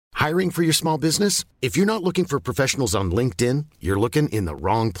Hiring for your small business? If you're not looking for professionals on LinkedIn, you're looking in the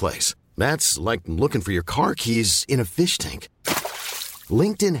wrong place. That's like looking for your car keys in a fish tank.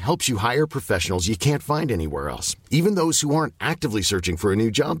 LinkedIn helps you hire professionals you can't find anywhere else, even those who aren't actively searching for a new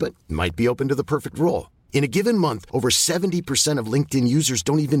job but might be open to the perfect role. In a given month, over 70% of LinkedIn users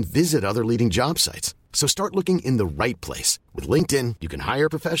don't even visit other leading job sites. So start looking in the right place. With LinkedIn, you can hire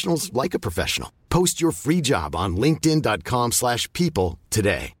professionals like a professional. Post your free job on linkedin.com/people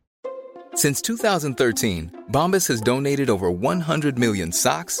today. Since 2013, Bombas has donated over 100 million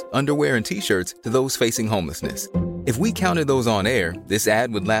socks, underwear, and T-shirts to those facing homelessness. If we counted those on air, this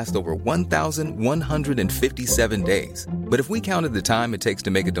ad would last over 1,157 days. But if we counted the time it takes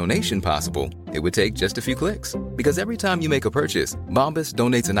to make a donation possible, it would take just a few clicks. Because every time you make a purchase, Bombas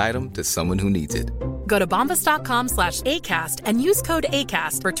donates an item to someone who needs it. Go to bombas.com/ACAST and use code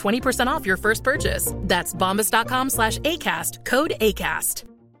ACAST for 20% off your first purchase. That's bombas.com/ACAST, code ACAST.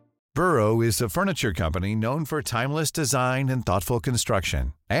 Burrow is a furniture company known for timeless design and thoughtful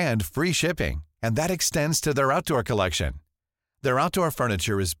construction and free shipping, and that extends to their outdoor collection. Their outdoor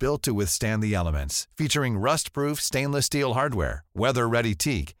furniture is built to withstand the elements, featuring rust-proof stainless steel hardware, weather-ready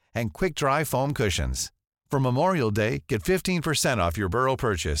teak, and quick-dry foam cushions. For Memorial Day, get 15% off your Burrow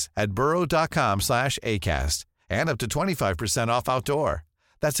purchase at burrow.com/ACAST and up to 25% off outdoor.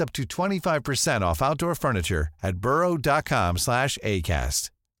 That's up to 25% off outdoor furniture at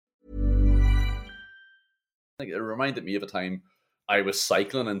burrow.com/ACAST. It reminded me of a time I was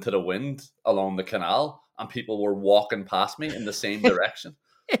cycling into the wind along the canal and people were walking past me in the same direction.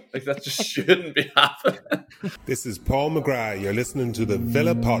 Like, that just shouldn't be happening. This is Paul McGrath. You're listening to the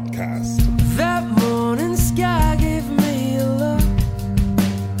Villa Podcast. That morning sky gave me a look,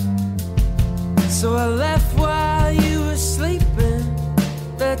 so I left while you were sleeping.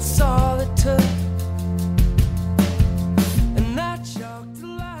 That's all it took. And I chalked the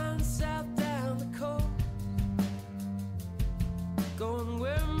line south down the coast, going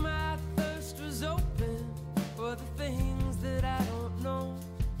where my thirst was open for the things that I don't know.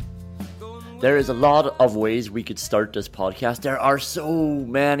 There is a lot of ways we could start this podcast. There are so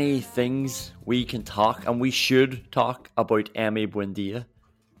many things we can talk, and we should talk about Emi Buendia.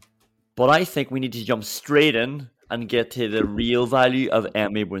 But I think we need to jump straight in and get to the real value of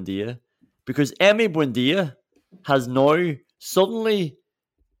Emi Buendia. Because Emi Buendia has now suddenly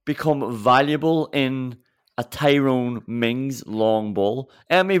become valuable in a Tyrone Mings long ball.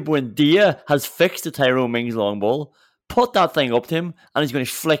 Emi Buendia has fixed the Tyrone Mings long ball, put that thing up to him, and he's going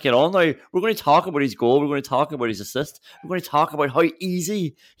to flick it on. Now, we're going to talk about his goal. We're going to talk about his assist. We're going to talk about how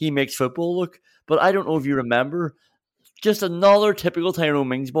easy he makes football look. But I don't know if you remember, just another typical Tyrone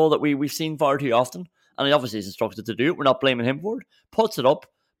Mings ball that we've seen far too often. And he obviously is instructed to do it. We're not blaming him for it. Puts it up.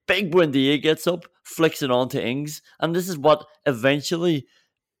 Big Buendia gets up, flicks it on to Ings. And this is what eventually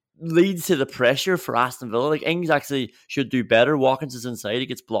leads to the pressure for Aston Villa. Like, Ings actually should do better. Watkins is inside. He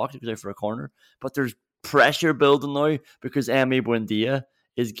gets blocked. He goes out for a corner. But there's pressure building now because Emi Buendia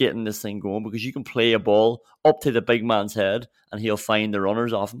is getting this thing going, because you can play a ball up to the big man's head and he'll find the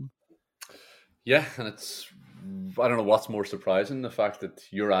runners off him. Yeah, and I don't know what's more surprising, the fact that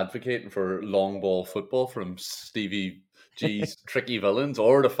you're advocating for long ball football from Stevie G's tricky villains,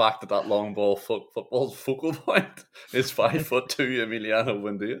 or the fact that long ball football's focal point is 5'2" Emiliano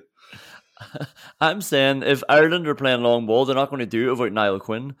Buendia. I'm saying if Ireland are playing long ball, they're not going to do it without Niall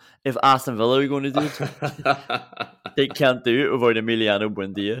Quinn. If Aston Villa are going to do it, they can't do it without Emiliano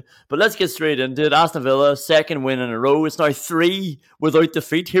Buendia. But let's get straight into it. Aston Villa, second win in a row. It's now 3 without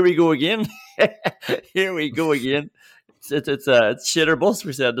defeat. Here we go again. Here we go again. It's shit or bust.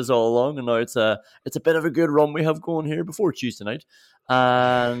 We said this all along, and now it's a bit of a good run we have going here before Tuesday night.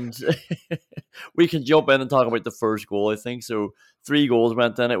 And we can jump in and talk about the first goal, I think. So 3 goals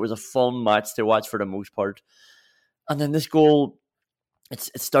went in. It was a fun match to watch for the most part. And then this goal, it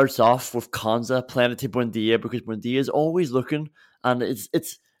starts off with Konza playing it to Buendia, because Buendia is always looking, and it's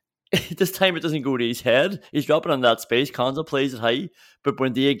this time it doesn't go to his head. He's dropping in that space. Konza plays it high, but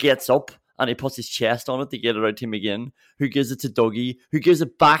Buendia gets up and he puts his chest on it to get it out to him again, who gives it to Dougie, who gives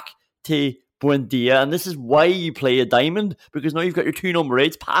it back to Buendia. And this is why you play a diamond, because now you've got your 2 number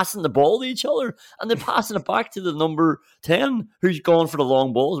 8s passing the ball to each other, and they're passing it back to the number 10, who's gone for the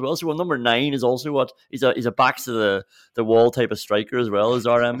long ball as well. So number 9 is also he's a backs to the wall type of striker as well as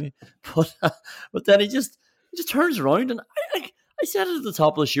Emi. But then he just turns around, and I said it at the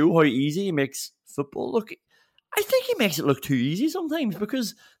top of the show how easy he makes football look. I think he makes it look too easy sometimes,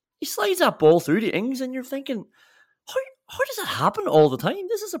 because he slides that ball through the Ings, and you're thinking, how does that happen all the time?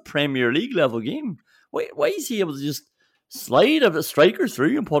 This is a Premier League level game. Why is he able to just slide a striker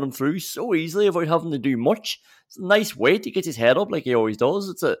through and put him through so easily without having to do much. It's a nice weight. He gets his head up like he always does.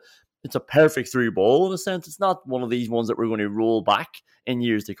 It's a perfect through ball in a sense. It's not one of these ones that we're going to roll back in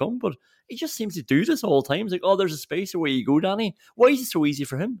years to come, but he just seems to do this all the time. It's like, oh, there's a space where you go, Danny. Why is it so easy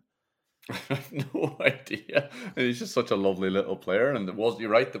for him? I have no idea. And he's just such a lovely little player. And you're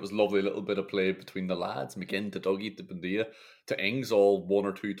right, there was a lovely little bit of play between the lads, McGinn to Dougie to Buendia to Ings, all one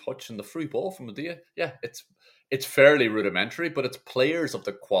or two touch, and the free ball from Buendia. Yeah, it's fairly rudimentary, but it's players of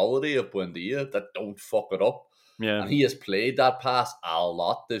the quality of Buendia that don't fuck it up. Yeah. And he has played that pass a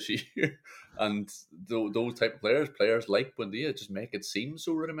lot this year. And those type of players like Buendia, just make it seem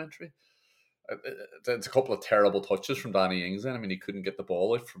so rudimentary. There's a couple of terrible touches from Danny Ings. I mean, he couldn't get the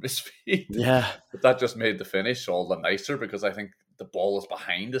ball out from his feet. Yeah. But that just made the finish all the nicer, because I think the ball is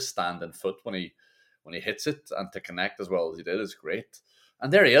behind his standing foot when he hits it, and to connect as well as he did is great.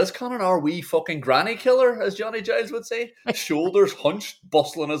 And there he is, Conan, our wee fucking granny killer, as Johnny Giles would say. Shoulders hunched,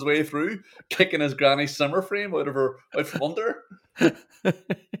 bustling his way through, kicking his granny Zimmer frame out from under.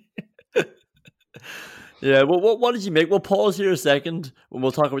 Yeah, well, what did you make? We'll pause here a second when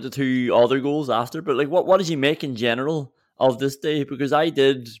we'll talk about the two other goals after. But like, what did you make in general of this day? Because I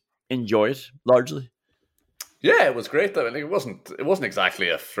did enjoy it largely. Yeah, it was great. I mean, it wasn't exactly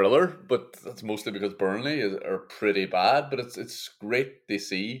a thriller, but that's mostly because Burnley are pretty bad. But it's great to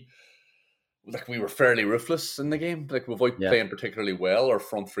see. Like, we were fairly ruthless in the game. Like, without playing particularly well, our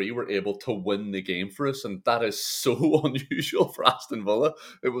front three were able to win the game for us, and that is so unusual for Aston Villa.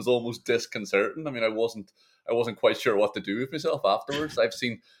 It was almost disconcerting. I mean, I wasn't quite sure what to do with myself afterwards. I've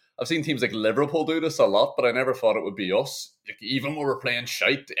seen teams like Liverpool do this a lot, but I never thought it would be us. Like, even when we're playing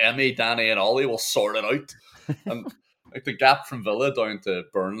shite, Emmy, Danny, and Ollie will sort it out. And like, the gap from Villa down to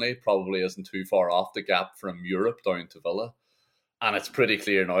Burnley probably isn't too far off the gap from Europe down to Villa. And it's pretty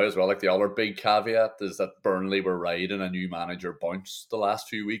clear now as well. Like, the other big caveat is that Burnley were riding a new manager bounce the last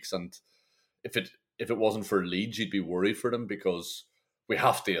few weeks, and if it wasn't for Leeds, you'd be worried for them, because we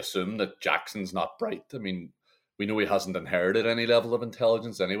have to assume that Jackson's not bright. I mean, we know he hasn't inherited any level of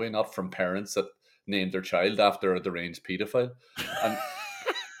intelligence anyway, not from parents that named their child after a deranged paedophile.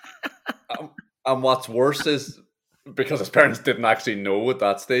 And what's worse is, because his parents didn't actually know at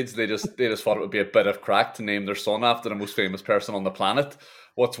that stage, they just thought it would be a bit of crack to name their son after the most famous person on the planet.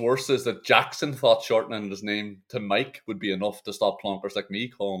 What's worse is that Jackson thought shortening his name to Mike would be enough to stop plonkers like me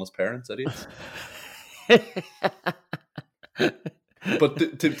calling his parents idiots.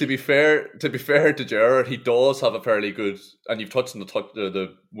 But to be fair to Gerrard, he does have a fairly good, and you've touched on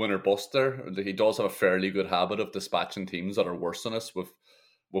the winner bust there. He does have a fairly good habit of dispatching teams that are worse than us with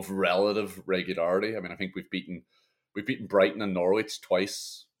relative regularity. I mean, I think we've beaten Brighton and Norwich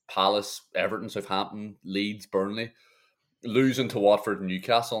twice, Palace, Everton, Southampton, Leeds, Burnley, losing to Watford and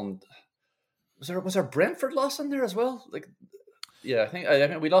Newcastle. And was there Brentford loss in there as well? Like, yeah, I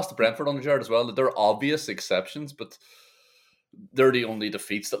think we lost to Brentford on the Gerrard as well. They're obvious exceptions, but they're the only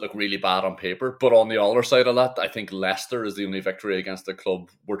defeats that look really bad on paper. But on the other side of that, I think Leicester is the only victory against the club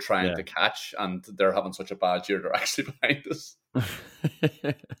we're trying to catch, and they're having such a bad year, they're actually behind us.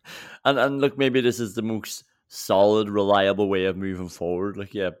 and look, maybe this is the most solid, reliable way of moving forward.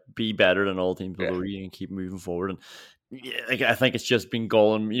 Like, be better than all teams below you and keep moving forward. And like, I think it's just been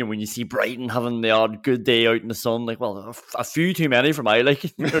going, when you see Brighton having the odd good day out in the sun, like, well, a few too many for my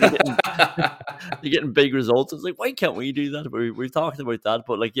liking. They're getting big results. It's like, why can't we do that? We've talked about that,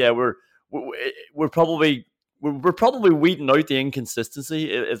 but like, we're probably weeding out the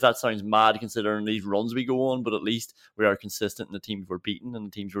inconsistency, if that sounds mad considering these runs we go on, but at least we are consistent in the teams we're beating and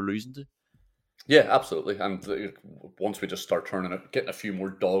the teams we're losing to. Yeah, absolutely. And once we just start getting a few more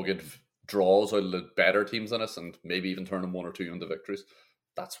dogged draws out of the better teams than us, and maybe even turning one or two into victories,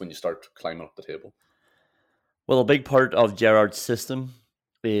 that's when you start climbing up the table. Well, a big part of Gerrard's system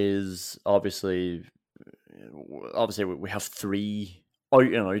is obviously we have three out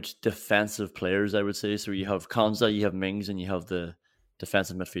and out defensive players, I would say. So you have Konza, you have Mings, and you have the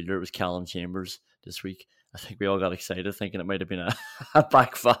defensive midfielder. It was Callum Chambers this week. I think we all got excited thinking it might have been a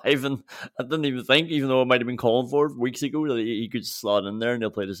back five, and I didn't even think, even though it might have been calling for it weeks ago, that he could slot in there and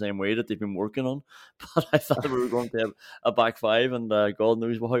they'll play the same way that they've been working on. But I thought we were going to have a back five, and God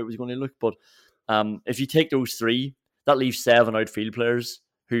knows how it was going to look. But if you take those three, that leaves 7 outfield players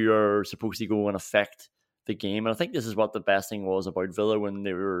who are supposed to go and affect the game. And I think this is what the best thing was about Villa when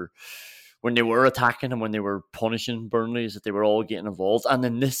they were attacking and when they were punishing Burnley, is that they were all getting involved. And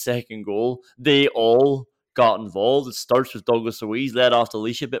in this second goal, they all got involved. It starts with Douglas Luiz, led off to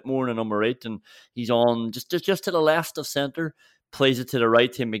Leash a bit more in number 8, and he's on just to the left of centre, plays it to the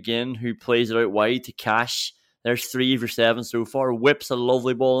right to McGinn, who plays it out wide to Cash. There's 3 for 7 so far. Whips a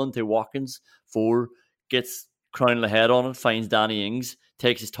lovely ball into Watkins. 4, gets crown of the head on it, finds Danny Ings,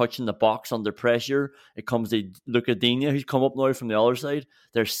 takes his touch in the box under pressure. It comes to Lucadinha, who's come up now from the other side.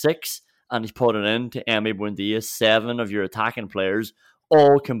 There's 6, and he's put it in to Emi Buendia. 7 of your attacking players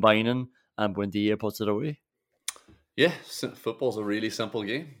all combining, and Buendia puts it away. Yeah, football's a really simple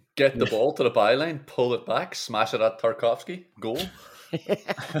game. Get the ball to the byline, pull it back, smash it at Tarkovsky, goal.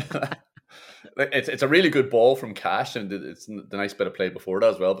 It's a really good ball from Cash, and it's the nice bit of play before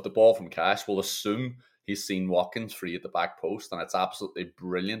that as well. But the ball from Cash will assume he's seen Watkins free at the back post, and it's absolutely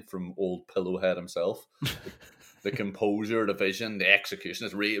brilliant from old Pillowhead himself. The composure, the vision, the execution,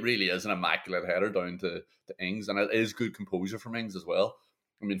 it really is an immaculate header down to Ings, and it is good composure from Ings as well.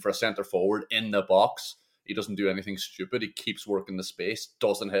 I mean, for a centre forward in the box, he doesn't do anything stupid. He keeps working the space,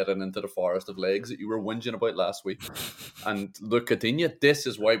 doesn't head it into the forest of legs that you were whinging about last week. And look, Coutinho, this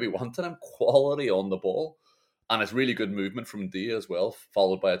is why we wanted him. Quality on the ball. And it's really good movement from Dia as well,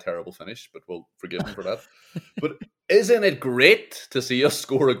 followed by a terrible finish, but we'll forgive him for that. But isn't it great to see us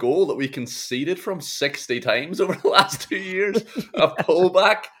score a goal that we conceded from 60 times over the last 2 years? A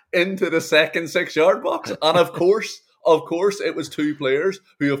pullback into the second 6-yard box. And of course, it was 2 players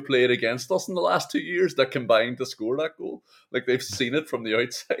who have played against us in the last 2 years that combined to score that goal. Like, they've seen it from the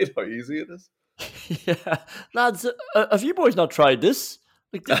outside, how easy it is. Yeah. Lads, have you boys not tried this?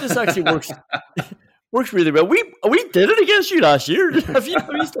 Like, this actually works works really well. We did it against you last year. Have you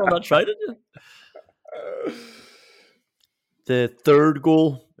still not tried it yet? The third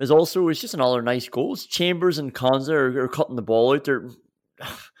goal is just another nice goal. It's Chambers and Konza are cutting the ball out.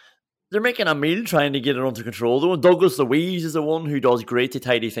 They're making a meal trying to get it under control, though. And Douglas Luiz is the one who does great to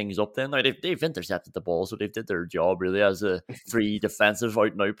tidy things up then. Now, they've intercepted the ball, so they've did their job, really, as the 3 defensive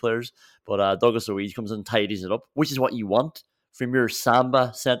out-and-out players. But Douglas Luiz comes and tidies it up, which is what you want from your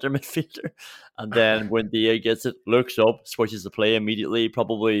Samba centre midfielder. And then when Dia gets it, looks up, switches the play immediately,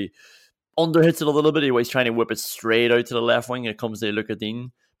 probably underhits it a little bit. He's trying to whip it straight out to the left wing. It comes to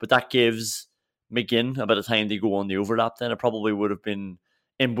Lucadine. But that gives McGinn a bit of time to go on the overlap then. It probably would have been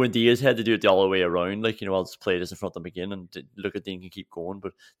in Buendia's head to do it the other way around. Like, I'll just play this in front of McGinn and look at Dean can keep going.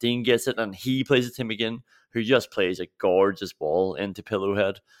 But Dean gets it and he plays it to McGinn, who just plays a gorgeous ball into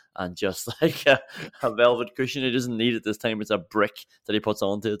Pillowhead and just like a velvet cushion. He doesn't need it this time. It's a brick that he puts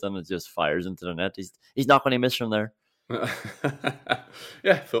onto it and it just fires into the net. He's not going to miss from there.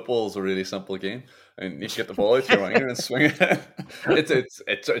 Yeah, football's a really simple game. And you get the ball out your winger and swing it.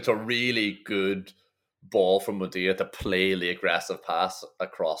 It's a really good ball from Medea to play the aggressive pass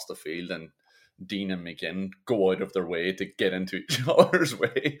across the field, and Dean and McGinn go out of their way to get into each other's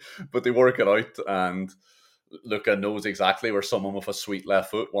way, but they work it out, and Luca knows exactly where someone with a sweet left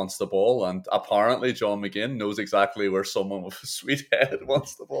foot wants the ball, and apparently John McGinn knows exactly where someone with a sweet head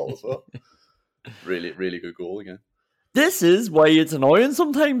wants the ball as well. Really, really good goal again. This is why it's annoying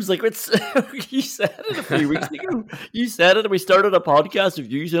sometimes. Like, it's you said it a few weeks ago. You said it, and we started a podcast of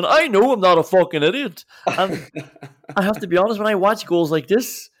you saying, "I know I'm not a fucking idiot." And I have to be honest, when I watch goals like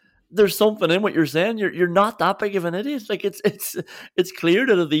this, there's something in what you're saying. You're not that big of an idiot. Like, it's clear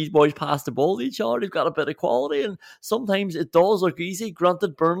that if these boys pass the ball to each other, they've got a bit of quality, and sometimes it does look easy.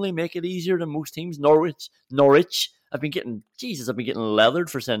 Granted, Burnley make it easier than most teams. Norwich. I've been getting leathered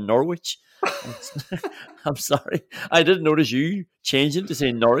for saying Norwich. I'm sorry. I didn't notice you changing to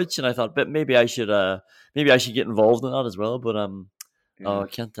say Norwich, and I thought, but maybe I should get involved in that as well. But I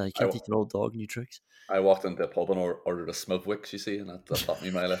can't teach an old dog new tricks. I walked into a pub and ordered a Smithwick's, you see, and that taught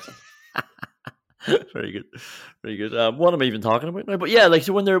me my lesson. Very good, very good. What am I even talking about now? But yeah, like,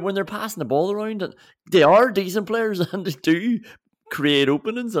 so when they're passing the ball around, and they are decent players, and they do create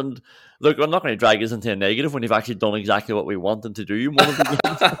openings. And look, I'm not going to drag us into a negative when they've actually done exactly what we want them to do in one of the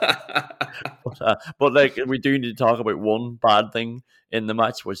games. but like, we do need to talk about one bad thing in the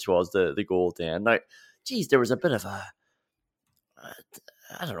match, which was the goal at the end. Now, geez, there was a bit of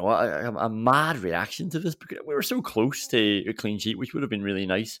a mad reaction to this because we were so close to a clean sheet, which would have been really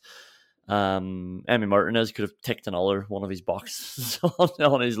nice. Emi Martinez could have ticked another one of his boxes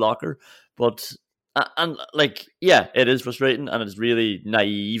on his locker, but and like, yeah, it is frustrating and it's really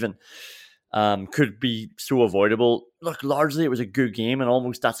naive and could be so avoidable. Look, largely it was a good game, and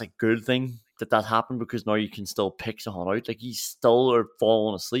almost that's a good thing that happened, because now you can still pick someone out. Like, you still are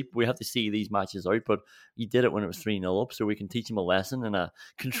falling asleep. We have to see these matches out, but he did it when it was 3-0 up, so we can teach him a lesson in a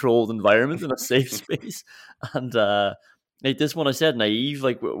controlled environment, in a safe space. And like this one, I said naive.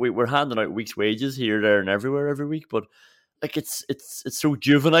 Like, we're handing out week's wages here, there, and everywhere every week, but like, it's so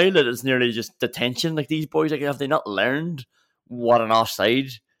juvenile that it's nearly just detention. Like, these boys, like, have they not learned what an offside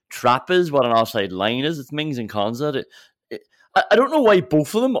trap is, what an offside line is? It's Mings and Konza. I don't know why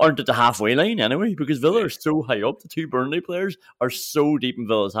both of them aren't at the halfway line anyway, because Villa are so high up. The two Burnley players are so deep in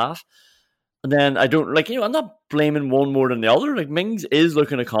Villa's half. And then I don't I'm not blaming one more than the other. Like Mings is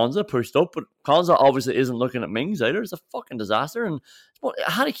looking at Konza pushed up, but Konza obviously isn't looking at Mings either. It's a fucking disaster. And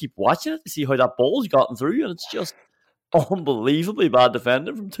I had to keep watching it to see how that ball's gotten through, and it's just unbelievably bad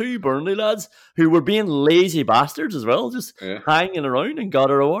defending from two Burnley lads who were being lazy bastards as well, just hanging around and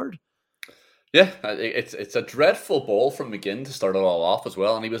got a reward. Yeah, it's a dreadful ball from McGinn to start it all off as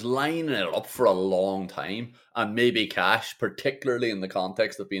well, and he was lining it up for a long time, and maybe Cash, particularly in the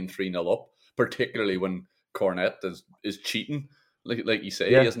context of being 3-0 up, particularly when Cornet is cheating, like you say,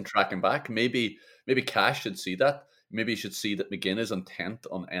 he isn't tracking back. Maybe Cash should see that. Maybe he should see that McGinn is intent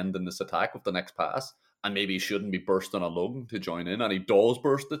on ending this attack with the next pass, and maybe he shouldn't be bursting alone to join in, and he does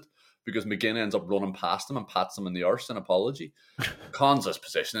burst it, because McGinn ends up running past him and pats him in the arse in apology. Konza's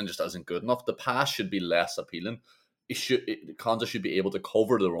positioning just isn't good enough. The pass should be less appealing. Konza should be able to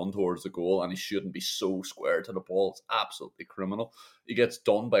cover the run towards the goal, and he shouldn't be so square to the ball. It's absolutely criminal. He gets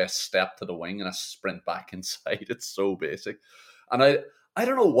done by a step to the wing and a sprint back inside. It's so basic. And I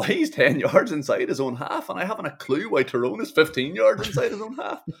don't know why he's 10 yards inside his own half, and I haven't a clue why Tyrone is 15 yards inside his own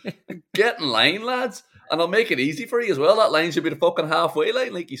half. Get in line, lads. And I'll make it easy for you as well. That line should be the fucking halfway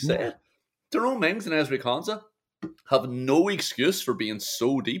line, like you said. Tyrone Mings and Ezri Konsa have no excuse for being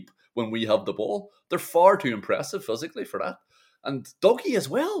so deep when we have the ball. They're far too impressive physically for that. And Dougie as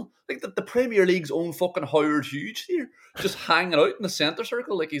well. Like the Premier League's own fucking Howard Hughes here. Just hanging out in the centre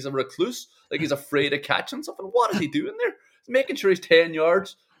circle like he's a recluse. Like he's afraid of catching something. What is he doing there? He's making sure he's 10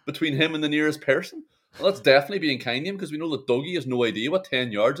 yards between him and the nearest person. Well, that's definitely being kind to him, because we know that Dougie has no idea what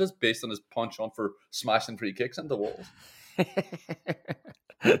 10 yards is based on his penchant for smashing free kicks into walls.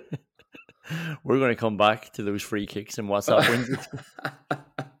 We're going to come back to those free kicks and WhatsApp wins.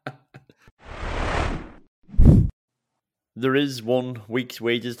 There is 1 week's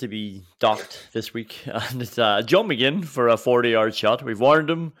wages to be docked this week, and it's John McGinn for a 40-yard shot. We've warned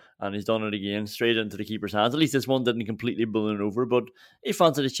him, and he's done it again, straight into the keeper's hands. At least this one didn't completely balloon over, but he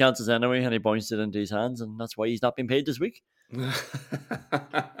fancied his chances anyway, and he bounced it into his hands, and that's why he's not been paid this week.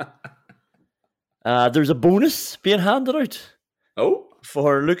 There's a bonus being handed out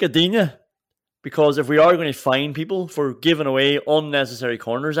for Luca Digne, because if we are going to fine people for giving away unnecessary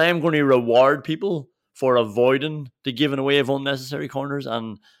corners, I am going to reward people for avoiding the giving away of unnecessary corners,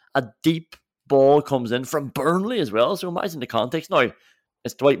 and a deep ball comes in from Burnley as well. So imagine the context. Now,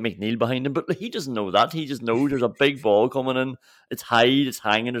 it's Dwight McNeil behind him, but he doesn't know that. He just knows there's a big ball coming in. It's high, it's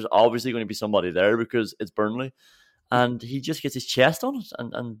hanging. There's obviously going to be somebody there because it's Burnley. And he just gets his chest on it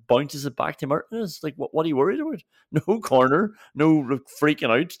and bounces it back to Martinez. Like, what are you worried about? No corner, no freaking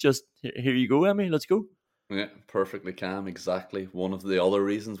out. Just, here you go, Emmy, let's go. Yeah, perfectly calm. Exactly one of the other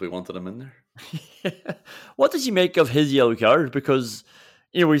reasons we wanted him in there. What did you make of his yellow card? Because,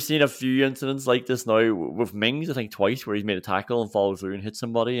 we've seen a few incidents like this now with Mings, I think twice, where he's made a tackle and followed through and hit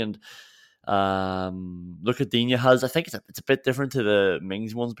somebody. And look at Digne has, I think it's a bit different to the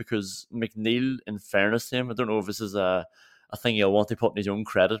Mings ones, because McNeil, in fairness to him, I don't know if this is a thing he'll want to put in his own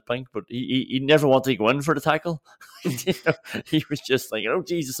credit bank, but he never wanted to go in for the tackle. He was just like, oh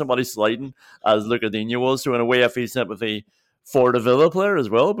Jesus, somebody's sliding, as Luca Digne was. So in a way I feel sympathy for the Villa player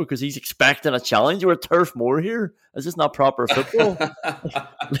as well, because he's expecting a challenge. We're Turf Moor here. Is this not proper football?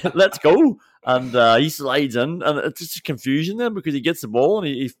 Let's go. And he slides in, and it's just confusion then, because he gets the ball and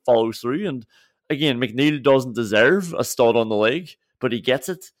he follows through. And again, McNeil doesn't deserve a stud on the leg, but he gets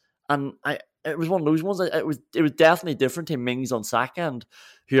it. And it was one of those ones. It was definitely different to Mings on Saka and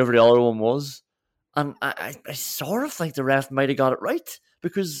whoever the other one was. And I sort of think the ref might have got it right,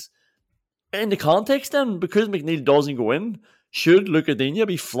 because in the context then, because McNeil doesn't go in, should Luca Digne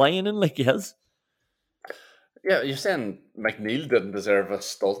be flying in like he has? Yeah, you're saying McNeil didn't deserve a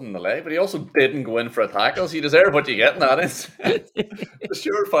stud in the leg, but he also didn't go in for a tackle, so you deserve what you get in that. It's the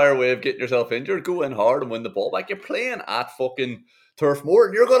surefire way of getting yourself injured. Go in hard and win the ball back. You're playing at fucking Turf Moor,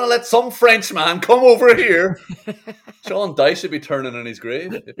 and you're going to let some French man come over here. Sean Dyche should be turning in his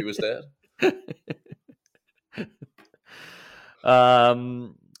grave if he was dead.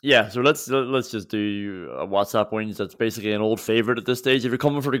 Yeah, so let's just do a WhatsApp wins. That's basically an old favourite at this stage. If you're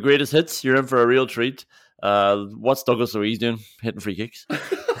coming for the greatest hits, you're in for a real treat. What's Douglas Luiz doing? Hitting free kicks.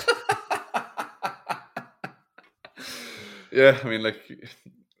 Yeah, I mean, like,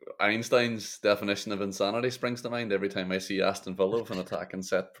 Einstein's definition of insanity springs to mind every time I see Aston Villa with an attacking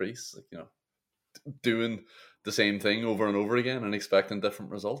set piece, like, doing the same thing over and over again and expecting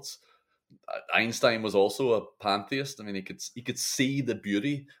different results. Einstein was also a pantheist. I mean, he could see the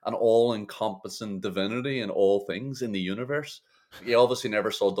beauty and all-encompassing divinity in all things in the universe. He obviously never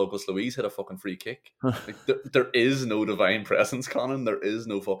saw Douglas Luiz hit a fucking free kick. Like, there is no divine presence, Conan. There is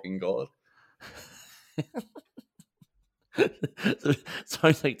no fucking God.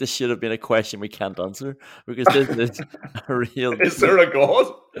 Sounds like this should have been a question we can't answer, because this is a real Is there a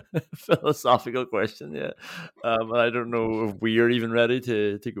God? philosophical question. Yeah, I don't know if we are even ready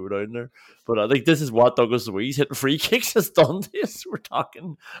to go down there. But I think this is what Douglas Luiz hitting free kicks has done to us. We're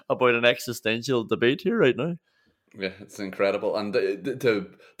talking about an existential debate here right now. Yeah, it's incredible. And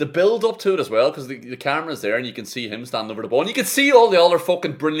the build up to it as well, because the camera's there and you can see him standing over the ball. And you can see all the other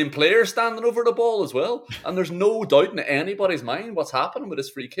fucking brilliant players standing over the ball as well. And there's no doubt in anybody's mind what's happening with this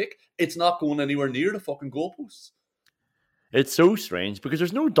free kick. It's not going anywhere near the fucking goalposts. It's so strange, because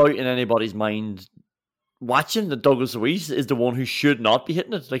there's no doubt in anybody's mind watching that Douglas Luiz is the one who should not be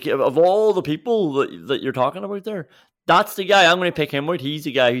hitting it. Like, of all the people that you're talking about there, that's the guy. I'm going to pick him out. He's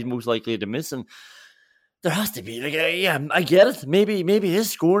the guy who's most likely to miss. And there has to be, like, yeah, I get it. Maybe he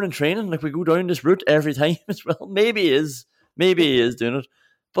is scoring and training. Like, we go down this route every time as well. Maybe he is doing it.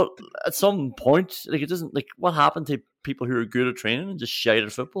 But at some point, like, it doesn't, like, what happened to people who are good at training and just shite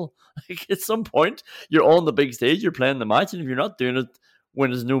at football? Like, at some point, you're on the big stage, you're playing the match, and if you're not doing it when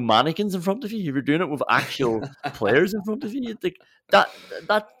there's no mannequins in front of you, if you're doing it with actual players in front of you, like,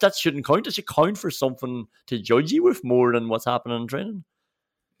 that shouldn't count. It should count for something to judge you with more than what's happening in training.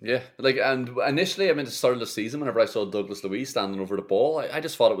 Yeah, like, and initially, I mean, at the start of the season, whenever I saw Douglas Luiz standing over the ball, I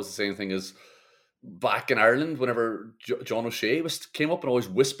just thought it was the same thing as back in Ireland, whenever John O'Shea came up and always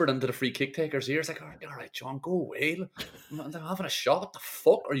whispered into the free kick taker's ears, like, all right, John, go away. I'm having a shot. What the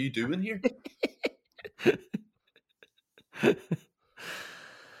fuck are you doing here?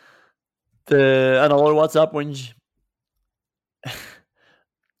 Another WhatsApp whinge.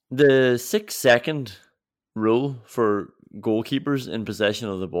 The 6-second rule for goalkeepers in possession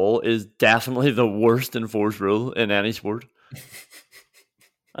of the ball is definitely the worst enforced rule in any sport.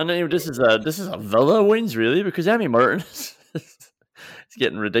 And anyway, this is a Villa wins, really, because Emmy Martin is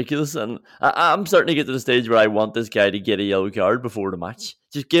getting ridiculous, and I'm starting to get to the stage where I want this guy to get a yellow card before the match.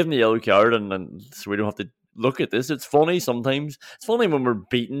 Just give him the yellow card, and so we don't have to look at this. It's funny sometimes. It's funny when we're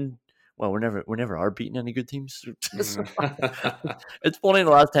beaten. Well, we never are beating any good teams. It's funny in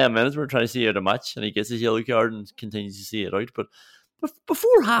the last 10 minutes we're trying to see out a match and he gets his yellow card and continues to see it out. But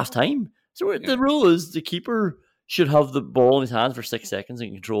before half time, so the rule is the keeper should have the ball in his hands for 6 seconds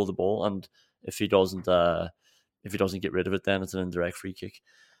and control the ball. And if he doesn't get rid of it, then it's an indirect free kick.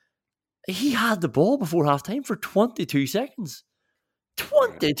 He had the ball before half time for 22 seconds.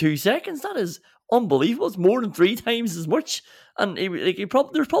 22 seconds. That is unbelievable. It's more than 3 times as much. And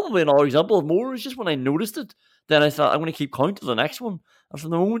there's probably another example of more. It's just when I noticed it, then I thought, I'm going to keep count to the next one. And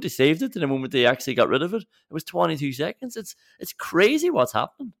from the moment they saved it to the moment they actually got rid of it, it was 22 seconds. It's crazy what's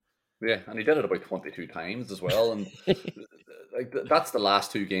happening. Yeah, and he did it about 22 times as well. And like that's the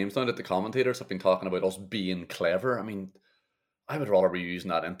last 2 games now that the commentators have been talking about us being clever. I mean, I would rather be using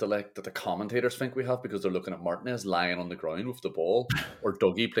that intellect that the commentators think we have, because they're looking at Martinez lying on the ground with the ball, or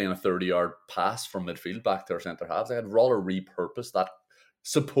Dougie playing a 30-yard pass from midfield back to our centre halves. I'd rather repurpose that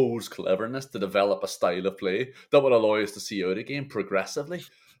supposed cleverness to develop a style of play that would allow us to see out a game progressively,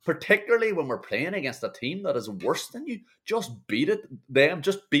 particularly when we're playing against a team that is worse than you. Just beat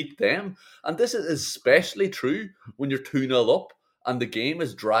them. And this is especially true when you're 2-0 up and the game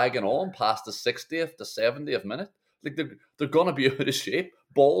is dragging on past the 60th to 70th minute. Like, they're going to be out of shape.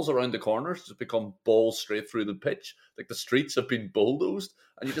 Balls around the corners just become balls straight through the pitch. Like, the streets have been bulldozed,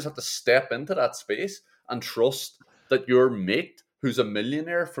 and you just have to step into that space and trust that your mate, who's a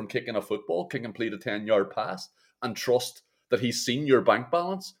millionaire from kicking a football, can complete a 10-yard pass, and trust that he's seen your bank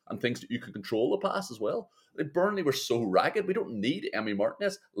balance and thinks that you can control the pass as well. Like, Burnley were so ragged. We don't need Emmy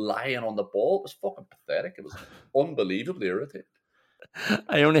Martinez lying on the ball. It was fucking pathetic. It was unbelievably irritating.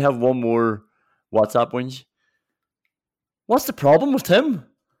 I only have one more WhatsApp whinge. What's the problem with Tim?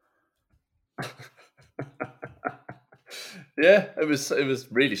 Yeah, it was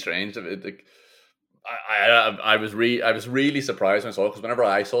really strange. I was really surprised when I saw it, because whenever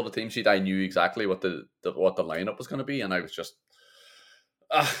I saw the team sheet, I knew exactly what the lineup was going to be, and I was just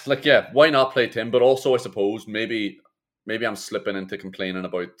why not play Tim? But also, I suppose maybe I'm slipping into complaining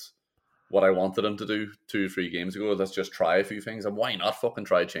about what I wanted him to do 2 or 3 games ago. Let's just try a few things, and why not fucking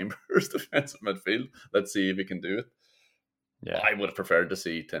try Chambers defensive midfield? Let's see if he can do it. Yeah, I would have preferred to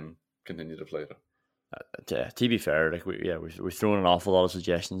see Tim continue to play though. To be fair, like we've thrown an awful lot of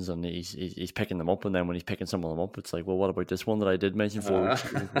suggestions, and he's picking them up, and then when he's picking some of them up, it's like, well, what about this one that I did mention 4 weeks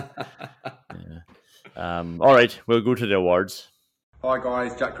ago? Yeah. All right, we'll go to the awards. Hi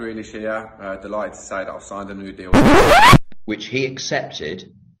guys, Jack Grealish here. Delighted to say that I've signed a new deal, which he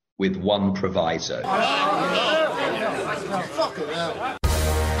accepted with one proviso.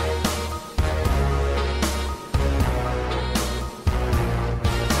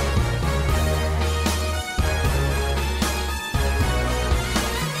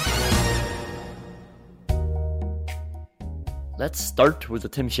 let's start with the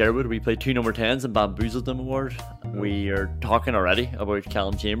Tim Sherwood. We played 2 number 10s and bamboozled them award. We are talking already about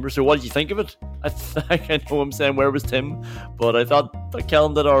Callum Chambers. So what did you think of it? I know I'm saying where was Tim, but I thought that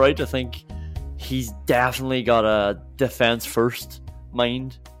Callum did alright. I think he's definitely got a defence first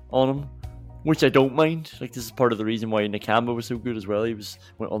mind on him, which I don't mind. Like, this is part of the reason why Nakamba was so good as well. He was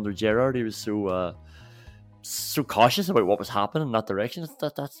under Gerrard. He was so cautious about what was happening in that direction.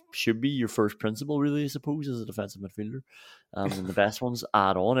 That should be your first principle, really, I suppose, as a defensive midfielder. And the best ones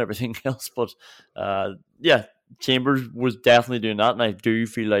add on everything else. But yeah, Chambers was definitely doing that, and I do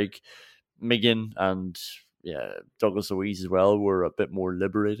feel like Megan and Douglas Luiz as well were a bit more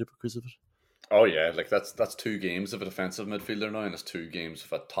liberated because of it. Oh yeah, like that's 2 games of a defensive midfielder now, and it's 2 games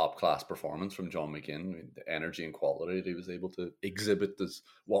of a top class performance from John McGinn. I mean, the energy and quality that he was able to exhibit is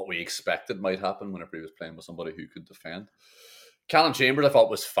what we expected might happen whenever he was playing with somebody who could defend. Callum Chambers, I thought,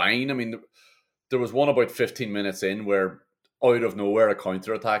 was fine. I mean, there was one about 15 minutes in where out of nowhere a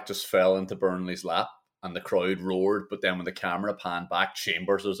counter attack just fell into Burnley's lap, and the crowd roared. But then when the camera panned back,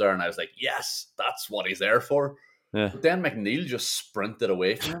 Chambers was there, and I was like, yes, that's what he's there for. Yeah. But then McNeil just sprinted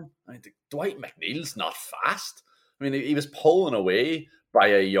away from him. I mean, Dwight McNeil's not fast. I mean, he was pulling away by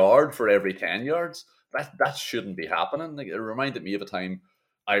a yard for every 10 yards. That shouldn't be happening. Like, it reminded me of a time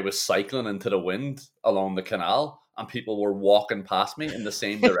I was cycling into the wind along the canal and people were walking past me in the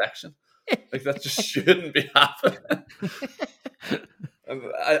same direction. Like, that just shouldn't be happening. And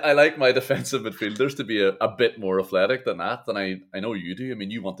I like my defensive midfielders to be a bit more athletic than that. And I know you do. I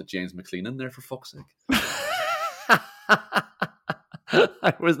mean, you wanted James McLean in there, for fuck's sake.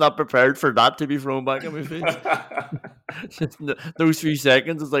 I was not prepared for that to be thrown back in my face. Just those few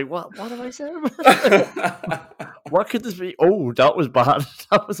seconds, it's like, what have I said? What could this be? Oh, that was bad.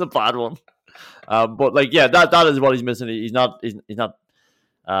 That was a bad one. But like, yeah, that is what he's missing. He's not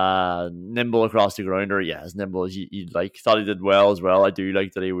nimble across the ground, or as nimble as you'd like. Thought he did well as well. I do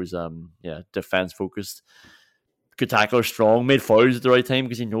like that he was defense focused. Good tackler, strong, made fouls at the right time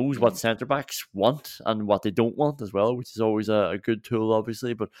because he knows what centre backs want and what they don't want as well, which is always a good tool,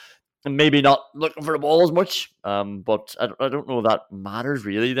 obviously. But maybe not looking for the ball as much. But I don't know if that matters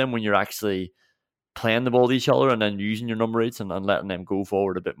really then when you're actually playing the ball to each other and then using your number 8s and letting them go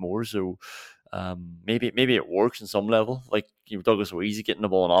forward a bit more. So maybe it works in some level. Like, Douglas Luiz getting the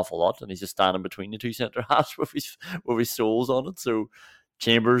ball an awful lot, and he's just standing between the 2 centre halves with his soles on it. So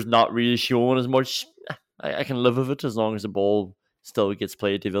Chambers not really showing as much. I can live with it as long as the ball still gets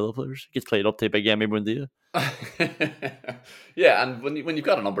played to the other players. It gets played up to Big Emi Buendia. Yeah, and when you've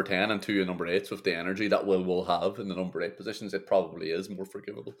got a number 10 and 2 number 8s with the energy that will have in the number 8 positions, it probably is more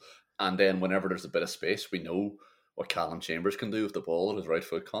forgivable. And then whenever there's a bit of space, we know what Callum Chambers can do with the ball at his right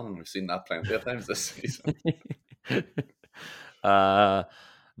foot, Con, and we've seen that plenty of times this season.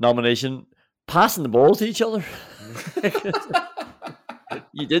 Nomination, passing the ball to each other.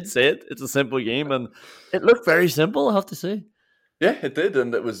 You did say it. It's a simple game, and it looked very simple, I have to say. Yeah, it did,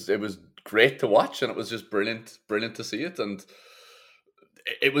 and it was great to watch, and it was just brilliant to see it, and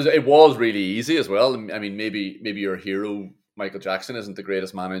it was really easy as well. I mean, maybe your hero Michael Jackson isn't the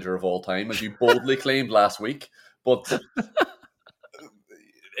greatest manager of all time, as you boldly claimed last week, but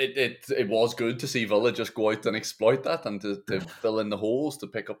it was good to see Villa just go out and exploit that and to fill in the holes, to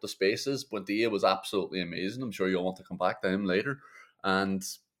pick up the spaces. Buendia was absolutely amazing. I'm sure you'll want to come back to him later. And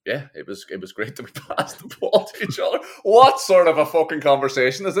yeah, it was great that we passed the ball to each other. What sort of a fucking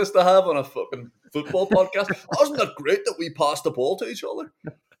conversation is this to have on a fucking football podcast? Wasn't it great that we passed the ball to each other?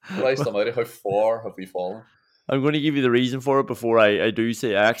 Christ almighty, how far have we fallen? I'm going to give you the reason for it before I do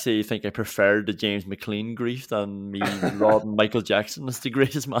say I actually think I preferred the James McLean grief than me robbing Michael Jackson as the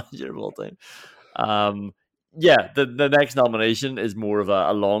greatest manager of all time. The next nomination is more of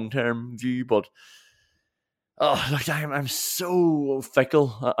a long-term view, but look, I'm so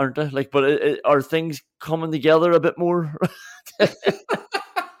fickle, aren't I? Like, but are things coming together a bit more?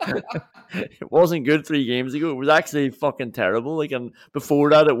 It wasn't good 3 games ago. It was actually fucking terrible. Like, and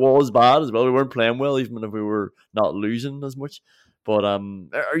before that, it was bad as well. We weren't playing well, even if we were not losing as much. But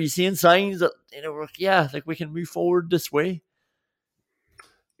are you seeing signs that we can move forward this way?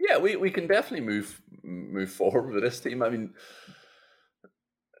 Yeah, we can definitely move forward with this team. I mean,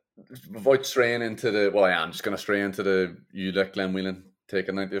 without straying into I am just going to stray into the Glenn Whelan take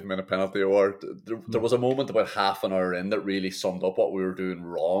a 90th minute penalty award. There was a moment about half an hour in that really summed up what we were doing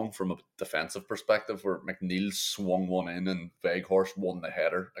wrong from a defensive perspective, where McNeil swung one in and Weghorst won the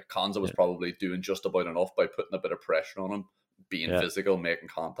header. Like, Konza was probably doing just about enough by putting a bit of pressure on him, being physical, making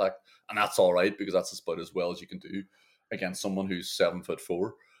contact, and that's all right because that's about as well as you can do against someone who's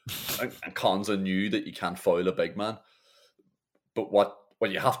 7'4". and Konza knew that you can't foul a big man, but what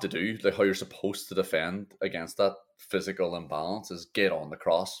you have to do, like how you're supposed to defend against that physical imbalance is get on the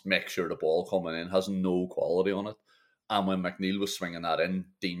cross, make sure the ball coming in has no quality on it. And when McNeil was swinging that in,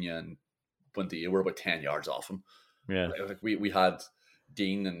 Digne and Buendia were about 10 yards off him. Yeah. Like we had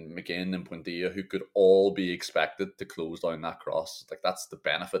Dean and McGinn and Buendia who could all be expected to close down that cross. Like, that's the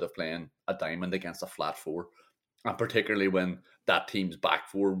benefit of playing a diamond against a flat four. And particularly when that team's back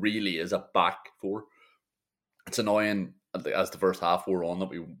four really is a back four. It's annoying as the first half wore on that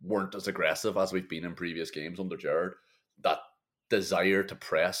we weren't as aggressive as we've been in previous games under Gerrard. That desire to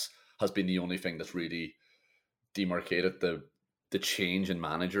press has been the only thing that's really demarcated the change in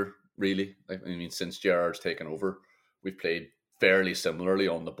manager, really. I mean, since Gerrard's taken over, we've played fairly similarly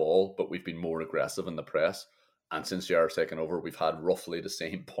on the ball, but we've been more aggressive in the press. And since Gerrard's taken over, we've had roughly the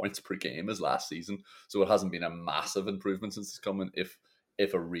same points per game as last season. So it hasn't been a massive improvement since it's come in, if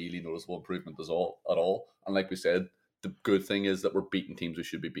a really noticeable improvement at all. And like we said, the good thing is that we're beating teams we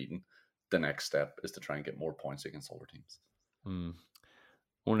should be beating. The next step is to try and get more points against older teams.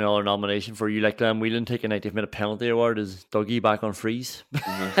 Only other nomination for you, like Glenn Whelan taking 90th-minute penalty award, is Dougie back on freeze.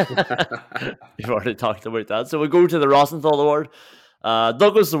 You've already talked about that. So we go to the Rosenthal Award.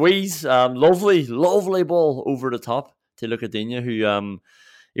 Douglas Luiz, lovely ball over the top to look at Digne, who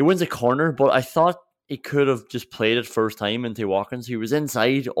he wins a corner, but I thought he could have just played it first time into Watkins. He was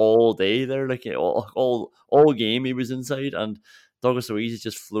inside all day there, like all game he was inside, and Douglas Luiz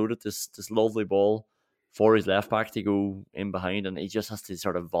just floated this lovely ball for his left back to go in behind, and he just has to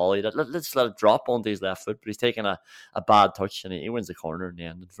sort of volley that. Let's let it drop onto his left foot, but he's taking a bad touch, and he wins the corner in the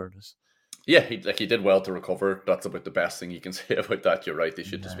end, in fairness. Yeah, he did well to recover. That's about the best thing you can say about that. You're right. They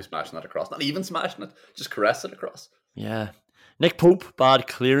should just be smashing that across. Not even smashing it, just caress it across. Yeah. Nick Pope, bad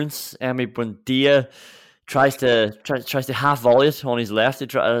clearance. Emi Buendia tries to half volley it on his left.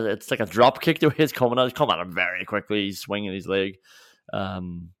 It's like a drop kick the way it's coming out. It's coming at him very quickly. He's swinging his leg.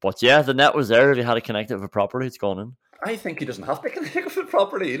 But yeah, the net was there. If he had to connect it with it properly, it's gone in. I think he doesn't have to connect it with it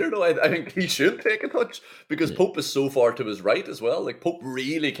properly either, though. I think he should take a touch because Pope is so far to his right as well. Like, Pope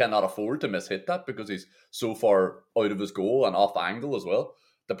really cannot afford to mishit that because he's so far out of his goal and off angle as well.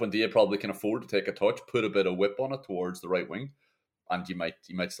 That Buendia probably can afford to take a touch, put a bit of whip on it towards the right wing, and you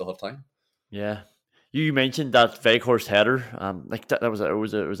might still have time. Yeah. You mentioned that Weghorst header. Like that was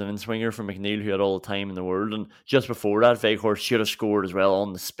an in-swinger from McNeil, who had all the time in the world. And just before that, Weghorst should have scored as well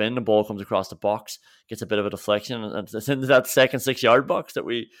on the spin. The ball comes across the box, gets a bit of a deflection, and it's into that second 6-yard box that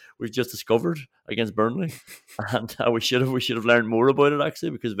we've just discovered against Burnley. And we should have learned more about it, actually,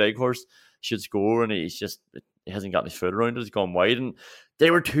 because Weghorst should score, and he hasn't got his foot around it. He's gone wide, and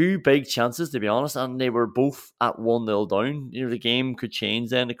they were two big chances, to be honest, and they were both at 1-0 down. You know, the game could change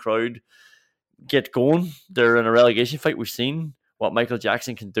then. The crowd get going. They're in a relegation fight. We've seen what Michael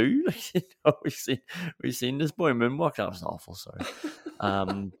Jackson can do. We've seen this boy moonwalk. That was awful. Sorry,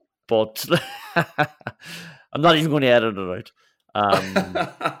 but I'm not even going to edit it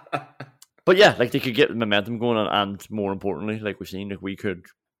out. But yeah, like, they could get momentum going, and more importantly, like we've seen, like, we could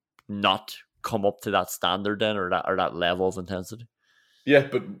not come up to that standard then, or that level of intensity. Yeah,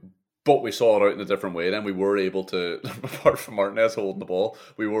 but we saw it out in a different way then. We were able to, apart from Martinez holding the ball,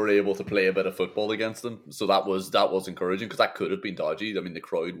 we were able to play a bit of football against them. So that was encouraging, because that could have been dodgy. I mean, the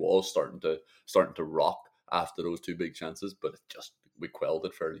crowd was starting to rock after those two big chances, but we quelled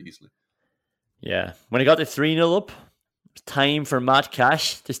it fairly easily. Yeah. When he got the 3-0 up, it was time for Matt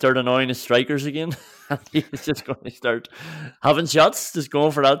Cash to start annoying his strikers again. He was just going to start having shots, just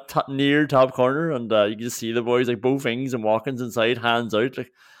going for that near top corner, and you can just see the boys, like, both Ings and Watkins inside, hands out,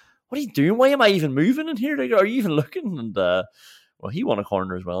 like, what are you doing? Why am I even moving in here? Like, are you even looking? And well, he won a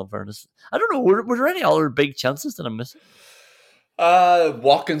corner as well, in fairness. I don't know, were there any other big chances that I'm missing?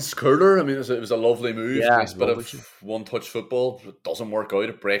 Watkins curler. I mean, it was a lovely move. Yeah, nice bit of one-touch football. It doesn't work out.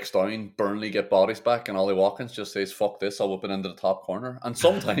 It breaks down. Burnley get bodies back, and Ollie Watkins just says, "Fuck this! I'll whip it into the top corner." And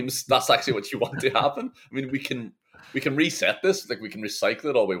sometimes that's actually what you want to happen. I mean, we can reset this. Like, we can recycle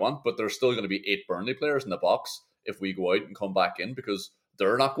it all we want, but there's still going to be 8 Burnley players in the box if we go out and come back in, because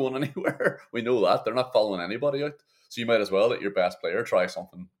they're not going anywhere. We know that. They're not following anybody out. So you might as well let your best player try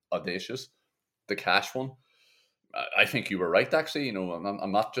something audacious. The Cash one. I think you were right, actually. You know,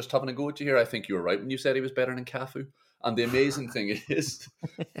 I'm not just having a go at you here. I think you were right when you said he was better than Cafu. And the amazing thing is,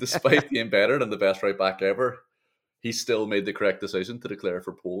 despite being better than the best right back ever, he still made the correct decision to declare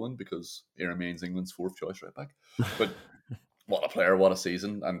for Poland, because he remains England's 4th choice right back. But what a player, what a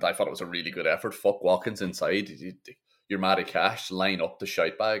season. And I thought it was a really good effort. Fuck Watkins inside. You're Matty Cash, line up the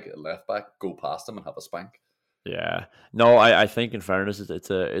shite bag at left back, go past him and have a spank. Yeah. No, I think, in fairness,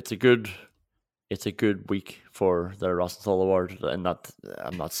 it's a good week for the Rosenthal Award, and that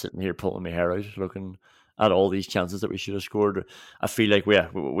I'm not sitting here pulling my hair out looking at all these chances that we should have scored. I feel like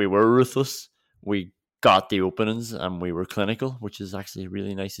we were ruthless. We got the openings and we were clinical, which is actually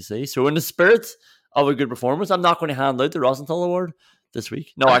really nice to see. So in the spirit of a good performance, I'm not going to hand out the Rosenthal Award this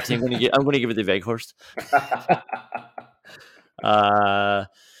week. No, actually, I'm going to give it to Weghorst.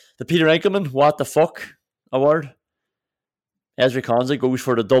 The Peter Enkelman What the Fuck Award. Ezri Konsa goes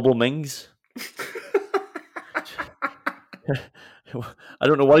for the double Mings. I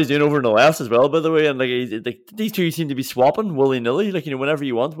don't know what he's doing over in the left as well, by the way. And these two seem to be swapping willy nilly. Whenever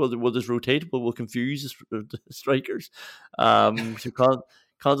you want, we'll just rotate. We'll confuse the strikers. So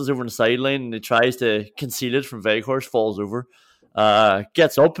Konsa's over on the sideline and he tries to conceal it from Weghorst, falls over,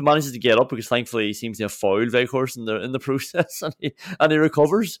 gets up, manages to get up because thankfully he seems to have fouled Weghorst in the process, and he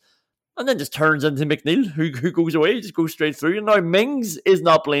recovers. And then just turns into McNeil, who goes away, just goes straight through. And now Mings is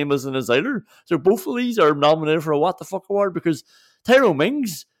not blameless in his either. So both of these are nominated for a What the Fuck Award because Tyrone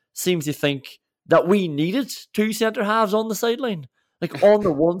Mings seems to think that we needed two centre halves on the sideline. On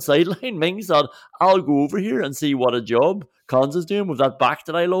the one sideline, Mings thought, I'll go over here and see what a job Konsa's doing with that back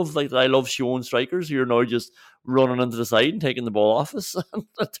that I love. That I love showing strikers who are now just running into the side and taking the ball off us. And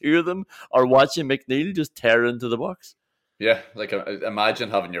the two of them are watching McNeil just tear into the box. Yeah, imagine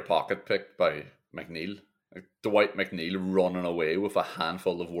having your pocket picked by McNeil. Dwight McNeil running away with a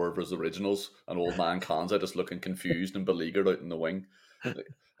handful of Werber's originals and old man Konsa just looking confused and beleaguered out in the wing.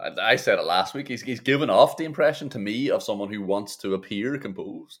 I said it last week. He's given off the impression to me of someone who wants to appear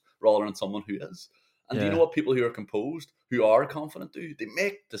composed rather than someone who is. And do you know what people who are composed, who are confident do? They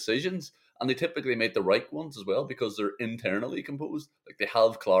make decisions, and they typically make the right ones as well because they're internally composed. They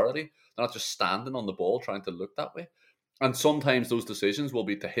have clarity. They're not just standing on the ball trying to look that way. And sometimes those decisions will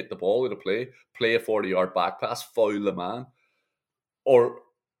be to hit the ball out of play a 40-yard back pass, foul the man.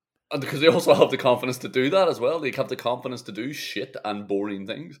 And because they also have the confidence to do that as well. They have the confidence to do shit and boring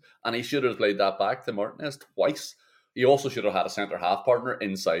things. And he should have played that back to Martinez twice. He also should have had a centre-half partner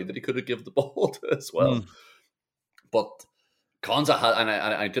inside that he could have given the ball to as well. But Konsa had, and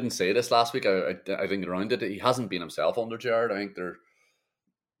I didn't say this last week, I didn't get around to it. He hasn't been himself under Gerrard. I think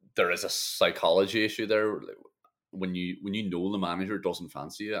there is a psychology issue there. When you know the manager doesn't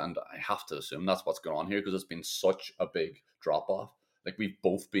fancy you, and I have to assume that's what's going on here because it's been such a big drop-off. We've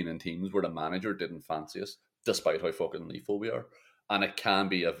both been in teams where the manager didn't fancy us, despite how fucking lethal we are. And it can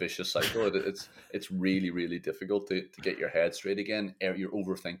be a vicious cycle. It's really, really difficult to get your head straight again. You're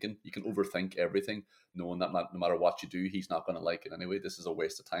overthinking. You can overthink everything, knowing that no matter what you do, he's not going to like it anyway. This is a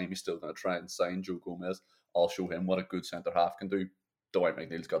waste of time. He's still going to try and sign Joe Gomez. I'll show him what a good centre-half can do. Dwight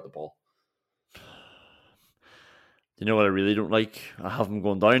McNeil's got the ball. You know what I really don't like? I have him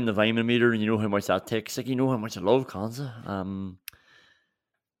going down the Vyman meter, and you know how much that takes. You know how much I love Konsa.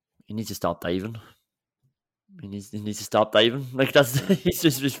 He needs to stop diving. He needs to stop diving. He's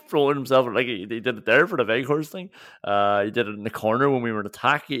just throwing himself. He did it there for the Weghorst thing. He did it in the corner when we were in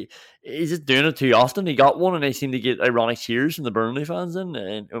attack. He's just doing it too often. He got one, and they seem to get ironic cheers from the Burnley fans and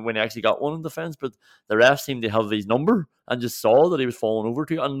when he actually got one in defence. But the refs seemed to have his number and just saw that he was falling over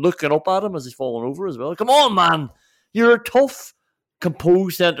to and looking up at him as he's falling over as well. Come on, man. You're a tough,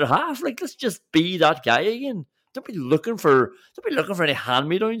 composed centre half. Let's just be that guy again. Don't be looking for any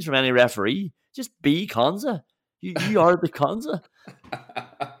hand-me-downs from any referee. Just be Konsa. You are the Konsa.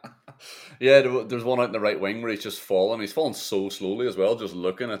 Yeah, there's one out in the right wing where he's just falling. He's falling so slowly as well, just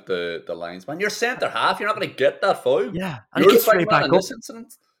looking at the lines. Man, you're centre half. You're not going to get that foul. Yeah, and you're the right back in this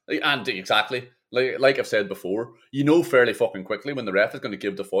incident. And exactly. Like I've said before, you know fairly fucking quickly when the ref is going to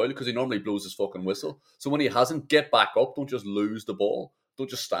give the foul because he normally blows his fucking whistle. So when he hasn't, get back up. Don't just lose the ball. Don't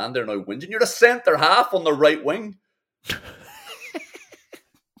just stand there now whinging. You're the centre half on the right wing.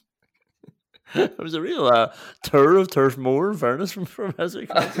 It was a real tour of Turf Moor, in fairness, from Ezri.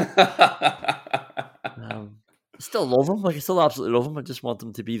 Still love him. I still absolutely love him. I just want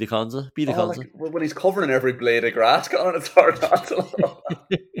him to be the Konsa. Be the Konsa. When he's covering every blade of grass, Colin, it's hard not to love.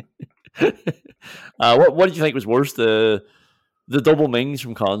 What did you think was worse? The double Mings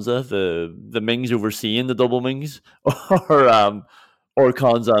from Konsa, the Mings overseeing the double Mings, or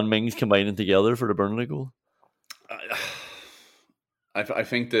Konsa and Mings combining together for the Burnley goal? I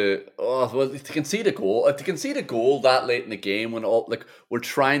think to concede a goal that late in the game when we're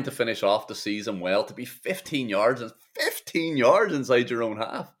trying to finish off the season well, to be 15 yards inside your own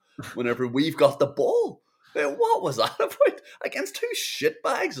half whenever we've got the ball. What was that about? Against two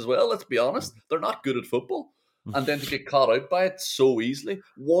shitbags as well, let's be honest. They're not good at football. And then to get caught out by it so easily.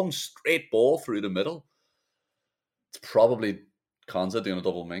 One straight ball through the middle. It's probably Konsa doing a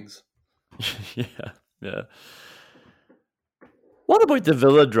double Mings. Yeah. What about the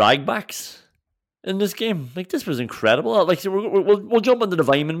Villa dragbacks in this game? This was incredible. So we'll jump into the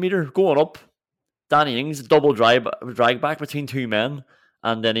Vyman meter going up. Danny Ings, double drag back between two men,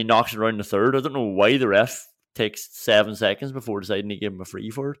 and then he knocks it around the third. I don't know why the ref takes 7 seconds before deciding to give him a free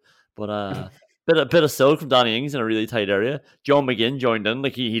for it, but bit of silk from Danny Ings in a really tight area. John McGinn joined in,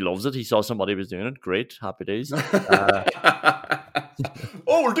 like he loves it. He saw somebody was doing it. Great, happy days.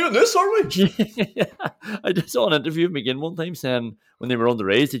 Oh, we're doing this, are we? Yeah. I just saw an interview of McGinn one time saying when they were on the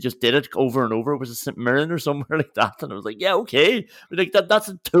race, they just did it over and over. It was a St. Mirren or somewhere like that. And I was like, yeah, okay. But like that's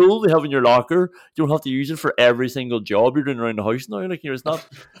a tool they have in your locker. You don't have to use it for every single job you're doing around the house now. Like, it's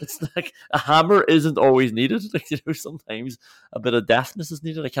like a hammer isn't always needed. Like, sometimes a bit of deftness is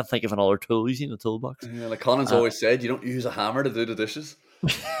needed. I can't think of another tool you see in the toolbox. Yeah, like Colin's always said, you don't use a hammer to do the dishes.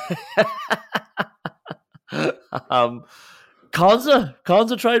 Konza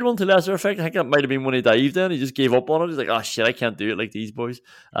tried one to lesser effect. I think that might have been when he dived in. He just gave up on it. He's like, oh shit, I can't do it like these boys.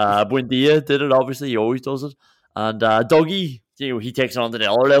 Buendia did it, obviously. He always does it. And Dougie, he takes it on to the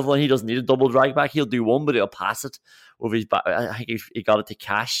other level and he doesn't need a double drag back. He'll do one, but he'll pass it over his back. I think he got it to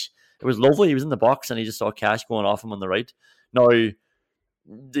Cash. It was lovely. He was in the box and he just saw Cash going off him on the right. Now,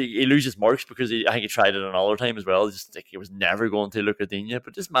 he loses marks because I think he tried it another time as well. Just like he was never going to look at Digne,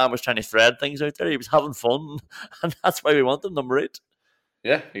 but this man was trying to thread things out there. He was having fun, and that's why we want him number 8.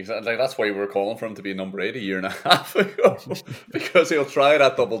 Yeah, exactly. Like, that's why we were calling for him to be number 8 a year and a half ago, because he'll try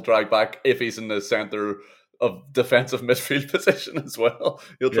that double drag back if he's in the centre of defensive midfield position as well.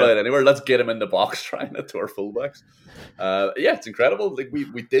 He'll try it anywhere. Let's get him in the box trying it to our fullbacks. Yeah, it's incredible. Like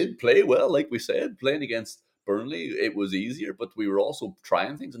we did play well, like we said, playing against Burnley, it was easier, but we were also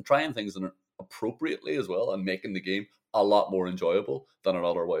trying things appropriately as well, and making the game a lot more enjoyable than it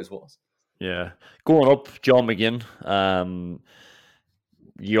otherwise was. Yeah. Going up, John McGinn.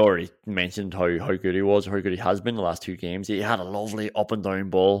 You already mentioned how good he was, how good he has been the last 2 games. He had a lovely up and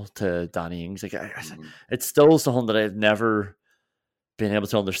down ball to Danny Ings. Like, it's still something that I've never been able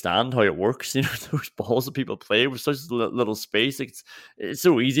to understand how it works. Those balls that people play with such little space, like it's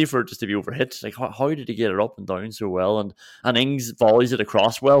so easy for it just to be overhit. Like, how did he get it up and down so well? And Ings volleys it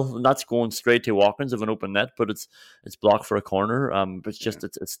across well, and that's going straight to Watkins of an open net, but it's blocked for a corner. But it's just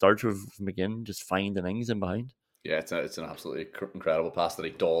it starts with McGinn just finding Ings in behind. Yeah, it's an absolutely incredible pass that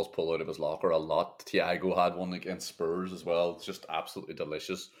he does pull out of his locker a lot. Thiago had one against Spurs as well. It's just absolutely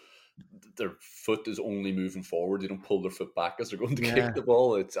delicious. Their foot is only moving forward. They don't pull their foot back as they're going to kick the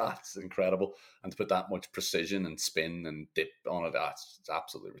ball. It's incredible. And to put that much precision and spin and dip on it, it's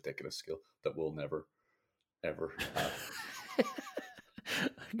absolutely ridiculous skill that we'll never, ever have.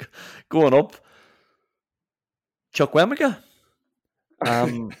 Going up, Chuk. You're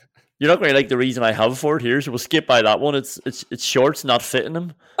not going to like the reason I have for it here, so we'll skip by that one. It's shorts not fitting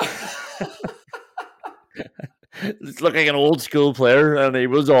him. It's like an old school player, and he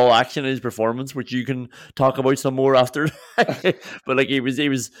was all action in his performance, which you can talk about some more after. But like he was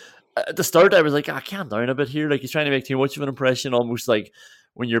at the start, I was like, calm down a bit here. Like, he's trying to make too much of an impression, almost like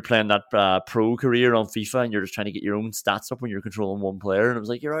when you're playing that pro career on FIFA and you're just trying to get your own stats up when you're controlling one player. And it was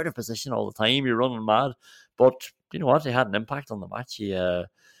like, you're out of position all the time. You're running mad. But you know what? He had an impact on the match. He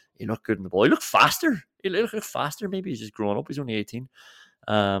looked good in the ball. He looked faster. Maybe he's just growing up. He's only 18.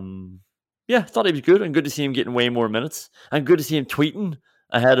 Yeah, thought he was good, and good to see him getting way more minutes, and good to see him tweeting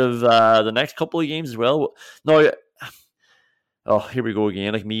ahead of the next couple of games as well. Now, here we go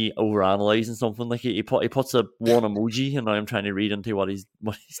again, like me overanalyzing something. Like he puts a one emoji, and now I'm trying to read into what he's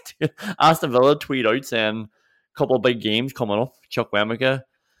doing. Aston Villa tweet out saying, couple of big games coming up. Chuk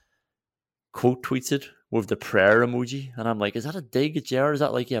quote tweets it with the prayer emoji, and I'm like, is that a dig at JR? Is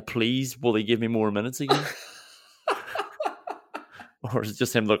that like, yeah, please, will they give me more minutes again? Or is it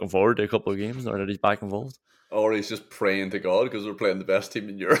just him looking forward to a couple of games now that he's back involved? Or he's just praying to God because we're playing the best team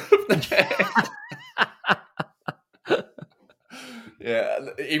in Europe. Yeah,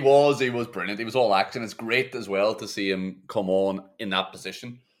 he was brilliant. He was all action. It's great as well to see him come on in that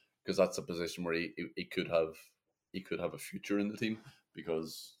position, because that's a position where he could have a future in the team,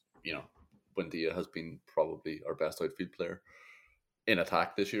 because, you know, Buendia has been probably our best outfield player in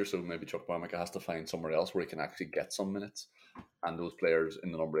attack this year, so maybe Chuk has to find somewhere else where he can actually get some minutes, and those players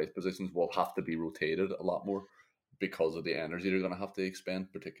in the number 8 positions will have to be rotated a lot more because of the energy they're going to have to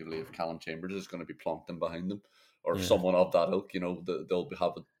expend, particularly if Callum Chambers is going to be plonked in behind them, or someone of that ilk. You know, they'll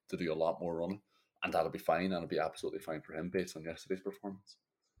have to do a lot more running, and that'll be fine, and it'll be absolutely fine for him based on yesterday's performance.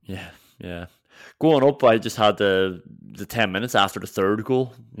 Yeah. Going up, I just had the 10 minutes after the third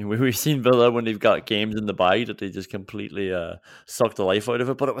goal. I mean, we've seen Villa when they've got games in the bag that they just completely suck the life out of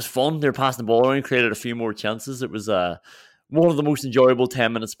it. But it was fun. They were passing the ball around, created a few more chances. It was one of the most enjoyable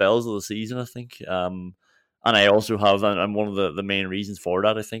 10-minute spells of the season, I think. And I also have, and one of the main reasons for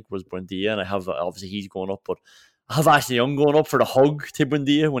that, I think, was Buendia. And I have, obviously, he's going up, but have Ashley Young going up for the hug to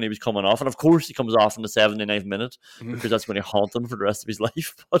Buendia when he was coming off. And of course he comes off in the 79th minute because that's when he haunt him for the rest of his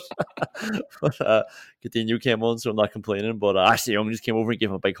life. But Coutinho came on, so I'm not complaining. But Ashley Young just came over and gave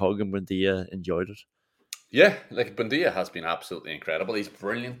him a big hug, and Buendia enjoyed it. Yeah, like Buendia has been absolutely incredible. He's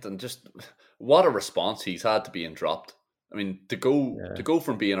brilliant, and just what a response he's had to being dropped. I mean, to go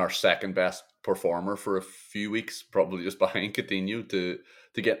from being our second best performer for a few weeks, probably just behind Coutinho, to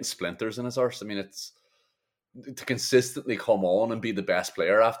getting splinters in his arse. I mean, it's to consistently come on and be the best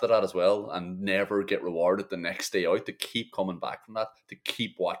player after that as well, and never get rewarded the next day out, to keep coming back from that, to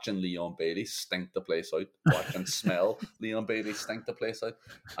keep watching Leon Bailey stink the place out, watch and smell Leon Bailey stink the place out,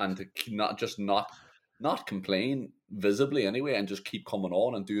 and to not complain visibly anyway, and just keep coming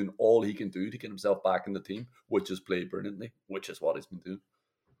on and doing all he can do to get himself back in the team, which is play brilliantly, which is what he's been doing.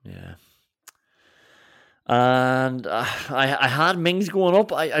 Yeah. And I had Mings going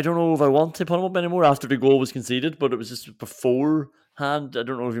up. I don't know if I want to put him up anymore after the goal was conceded, but it was just beforehand. I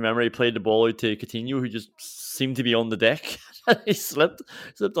don't know if you remember, he played the ball out to Coutinho, who just seemed to be on the deck. He slipped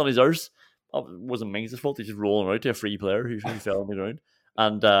on his arse. It wasn't Mings' fault. He's just rolling out to a free player who fell on the ground.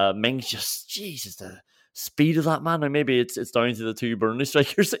 And Mings just, Jesus, the speed of that man. Now maybe it's down to the two Burnley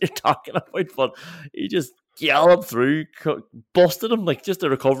strikers that you're talking about, but he just galloped through, busted him, like just a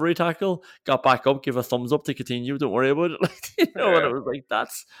recovery tackle, got back up, give a thumbs up to Coutinho, don't worry about it. Like, and it was like,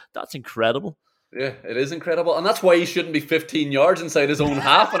 that's incredible. Yeah, it is incredible. And that's why he shouldn't be 15 yards inside his own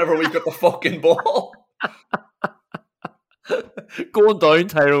half whenever we get the fucking ball. Going down,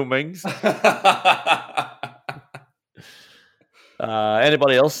 Tyrone Mings.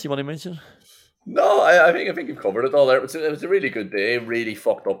 Anybody else you want to mention? No, I think you've covered it all there. It was a really good day. Really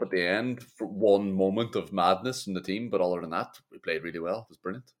fucked up at the end for one moment of madness in the team, but other than that, we played really well. It was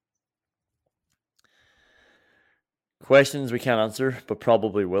brilliant. Questions we can't answer, but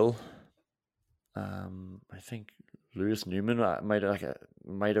probably will. I think Lewis Newman might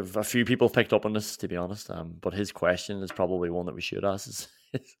have a few people picked up on this, to be honest. But his question is probably one that we should ask: is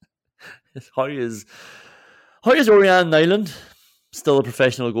how is Orion Nyland still a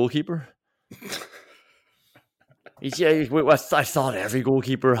professional goalkeeper? I thought every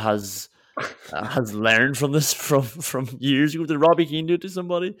goalkeeper has learned from this from years ago. Did Robbie Keane do it to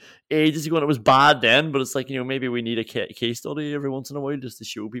somebody ages ago? And it was bad then, but it's like, maybe we need a case study every once in a while just to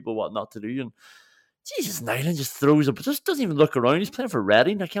show people what not to do. And Jesus, Nyland just throws up, just doesn't even look around. He's playing for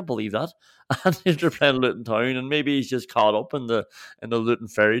Reading. I can't believe that. And they're playing Luton Town, and maybe he's just caught up in the Luton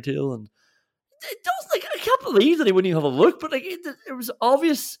fairy tale. And it does, like, I can't believe that he wouldn't even have a look, but like it was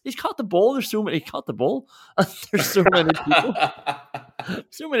obvious. He's caught the ball. He caught the ball, and there's so many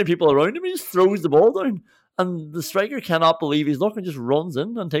people around him. He just throws the ball down, and the striker cannot believe he's looking, just runs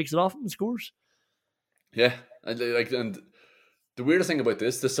in and takes it off him and scores. Yeah, and the weirdest thing about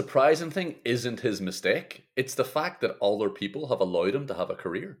this, the surprising thing, isn't his mistake. It's the fact that other people have allowed him to have a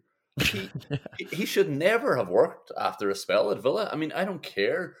career. He should never have worked after a spell at Villa. I mean, I don't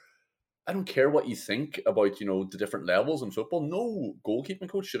care what you think about, the different levels in football. No goalkeeping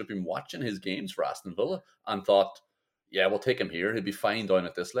coach should have been watching his games for Aston Villa and thought, yeah, we'll take him here. He'll be fine down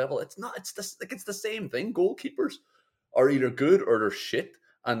at this level. It's not. It's the same thing. Goalkeepers are either good or they're shit.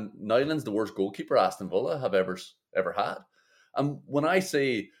 And Nyland's the worst goalkeeper Aston Villa have ever had. And when I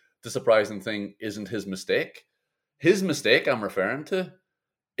say the surprising thing isn't his mistake I'm referring to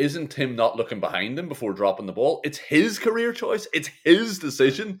isn't him not looking behind him before dropping the ball. It's his career choice. It's his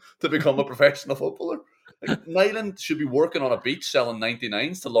decision to become a professional footballer. Like, Nyland should be working on a beach selling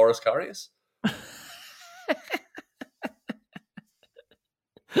 99s to Loris Karius.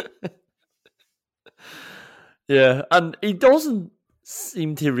 Yeah, and he doesn't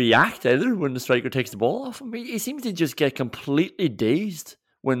seem to react either when the striker takes the ball off him. He seems to just get completely dazed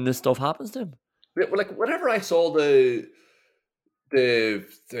when this stuff happens to him. Like, whenever I saw the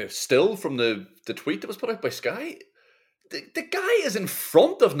still from the tweet that was put out by Sky, the guy is in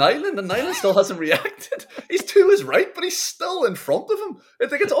front of Nyland, and Nyland still hasn't reacted. He's to his right, but he's still in front of him. I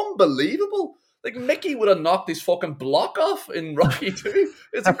think it's unbelievable. Like, Mickey would have knocked his fucking block off in Rocky 2.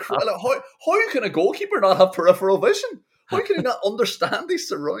 It's incredible. How can a goalkeeper not have peripheral vision? How can he not understand his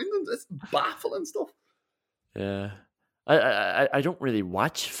surroundings? It's baffling stuff. Yeah. I don't really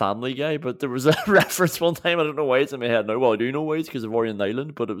watch Family Guy, but there was a reference one time. I don't know why it's in my head now. Well, I do know why. It's because of Orion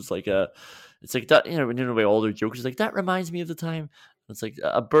Nyland, but it was like it's like that, when you know about all their jokes, it's like, that reminds me of the time. It's like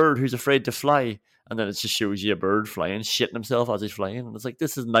a bird who's afraid to fly, and then it just shows you a bird flying, shitting himself as he's flying. And it's like,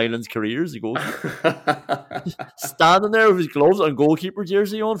 this is Nyland's career as a goalkeeper. Standing there with his gloves and goalkeeper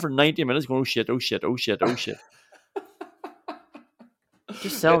jersey on for 90 minutes going, oh shit, oh shit, oh shit, oh shit.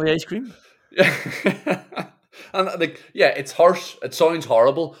 Just sell the ice cream. And it's harsh. It sounds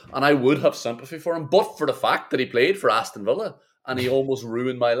horrible, and I would have sympathy for him, but for the fact that he played for Aston Villa and he almost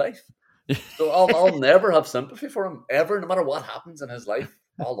ruined my life. So I'll never have sympathy for him ever, no matter what happens in his life.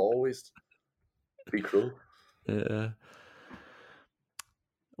 I'll always be cruel. Yeah.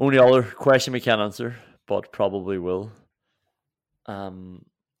 Only other question we can't answer, but probably will. And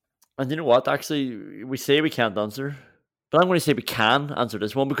you know what? Actually, we say we can't answer, but I'm going to say we can answer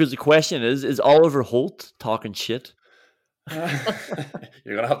this one because the question is Oliver Holt talking shit? You're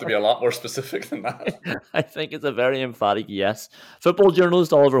going to have to be a lot more specific than that. I think it's a very emphatic yes. Football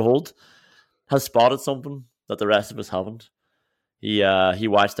journalist Oliver Holt has spotted something that the rest of us haven't. He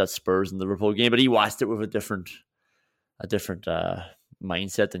watched that Spurs and Liverpool game, but he watched it with a different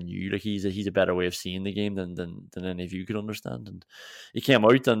mindset than you. Like he's a better way of seeing the game than any of you could understand. And he came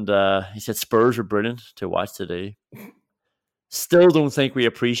out and he said Spurs were brilliant to watch today. Still don't think we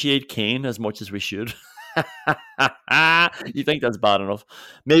appreciate Kane as much as we should. You think that's bad enough?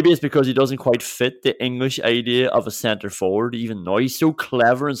 Maybe it's because he doesn't quite fit the English idea of a centre forward. Even now, he's so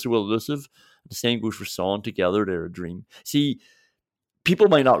clever and so elusive. The same goes for Son. Together, they're a dream. See, people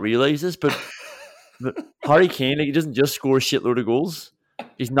might not realize this, but Harry Kane, he doesn't just score a shitload of goals.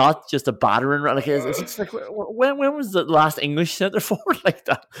 He's not just a battering. Like it's just like when was the last English centre forward like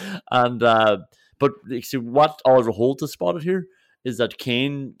that? And but so what Oliver Holt has spotted here is that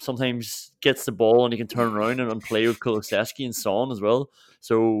Kane sometimes gets the ball and he can turn around and play with Kulusevski and Son as well.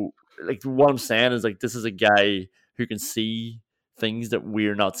 So like what I'm saying is like this is a guy who can see things that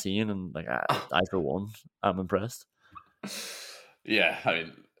we're not seeing, and like I for one, I'm impressed. Yeah, I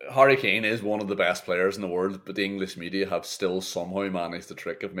mean, Harry Kane is one of the best players in the world, but the English media have still somehow managed the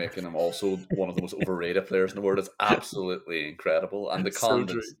trick of making him also one of the most overrated players in the world. It's absolutely incredible. And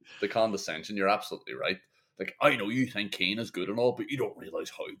the condescension, you're absolutely right. Like, I know you think Kane is good and all, but you don't realise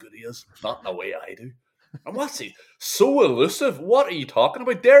how good he is. Not in the way I do. And what's he? So elusive. What are you talking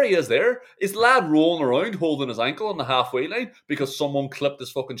about? There he is there. His lad rolling around holding his ankle on the halfway line because someone clipped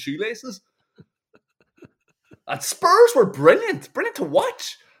his fucking shoelaces. And Spurs were brilliant. Brilliant to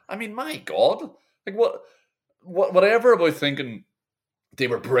watch. I mean, my God. Like, whatever about thinking they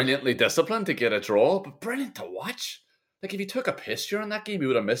were brilliantly disciplined to get a draw, but brilliant to watch. Like, if he took a piss during that game, he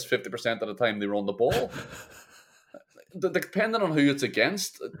would have missed 50% of the time they run the ball. Depending on who it's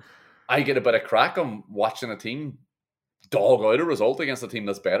against, I get a bit of crack on watching a team dog out a result against a team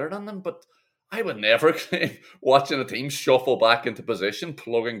that's better than them, but I would never claim watching a team shuffle back into position,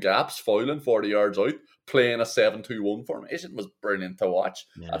 plugging gaps, fouling 40 yards out, playing a 7-2-1 formation was brilliant to watch.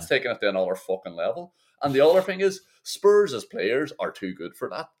 Yeah. That's taking it to another fucking level. And the other thing is, Spurs as players are too good for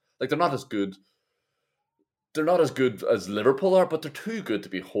that. Like, they're not as good as Liverpool are, but they're too good to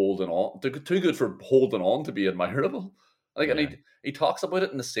be holding on. They're too good for holding on to be admirable. Like, yeah. And he talks about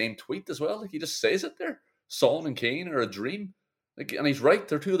it in the same tweet as well. Like, he just says it there. Son and Kane are a dream. Like, and he's right.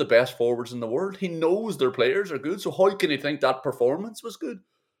 They're two of the best forwards in the world. He knows their players are good. So how can he think that performance was good?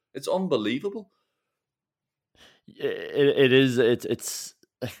 It's unbelievable. It is. It's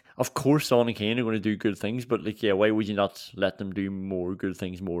of course Son and Kane are going to do good things, but like, yeah, why would you not let them do more good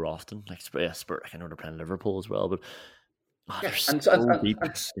things more often? Like Spurs, I know they're playing Liverpool as well, but they're so deep.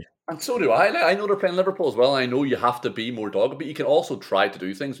 And so do I. I know they're playing Liverpool as well. I know you have to be more dogged, but you can also try to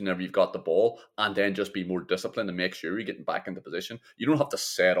do things whenever you've got the ball and then just be more disciplined and make sure you're getting back into position. You don't have to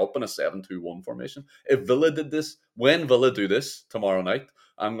set up in a 7-2-1 formation. If Villa did this, when Villa do this tomorrow night,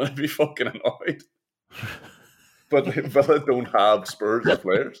 I'm going to be fucking annoyed. But Villa don't have Spurs as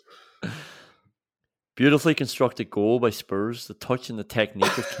players. Beautifully constructed goal by Spurs. The touch and the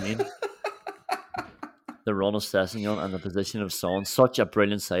technique of Kane. The run of Sessegnon and the position of Son. Such a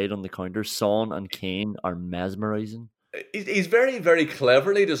brilliant side on the counter. Son and Kane are mesmerising. He's very, very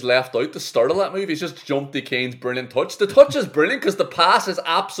cleverly just left out the start of that move. He's just jumped to Kane's brilliant touch. The touch is brilliant because the pass is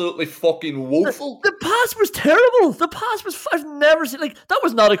absolutely fucking woeful. The pass was terrible. The pass was... I've never seen... Like, that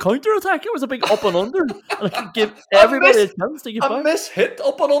was not a counter-attack. It was a big up and under. And I could give everybody a chance to get back. A miss-hit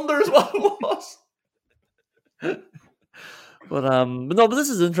up and under is what it was. But no, but this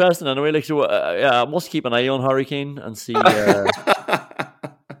is interesting anyway. Like, so yeah, I must keep an eye on Harry Kane and see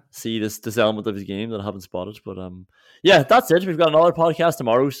see this element of his game that I haven't spotted. But yeah, that's it. We've got another podcast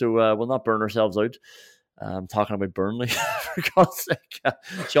tomorrow, so we'll not burn ourselves out. Talking about Burnley for God's sake.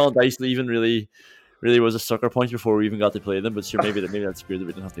 Sean Dyche leaving really was a sucker punch before we even got to play them. But sure, maybe that's good that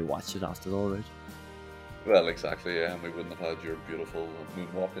we didn't have to watch it after all, right? Well, exactly. Yeah, and we wouldn't have had your beautiful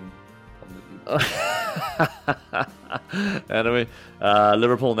moonwalking. Anyway,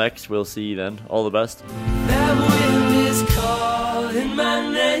 Liverpool next. We'll see you then. All the best. That wind is calling my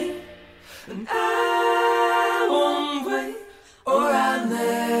name, and I won't wait, or I'll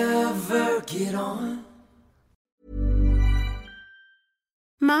never get on.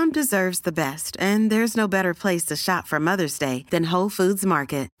 Mom deserves the best, and there's no better place to shop for Mother's Day than Whole Foods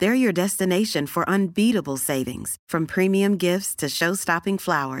Market. They're your destination for unbeatable savings, from premium gifts to show-stopping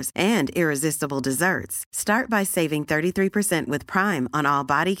flowers and irresistible desserts. Start by saving 33% with Prime on all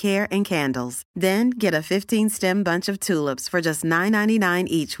body care and candles. Then get a 15-stem bunch of tulips for just $9.99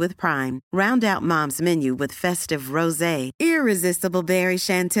 each with Prime. Round out Mom's menu with festive rosé, irresistible berry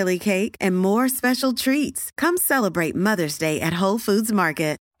chantilly cake, and more special treats. Come celebrate Mother's Day at Whole Foods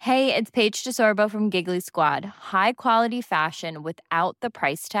Market. Hey, it's Paige DeSorbo from Giggly Squad. High quality fashion without the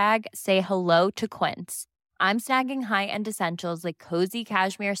price tag. Say hello to Quince. I'm snagging high-end essentials like cozy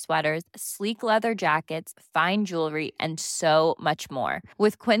cashmere sweaters, sleek leather jackets, fine jewelry, and so much more.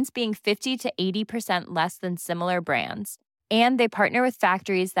 With Quince being 50 to 80% less than similar brands. And they partner with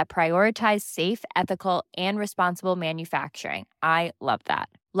factories that prioritize safe, ethical, and responsible manufacturing. I love that.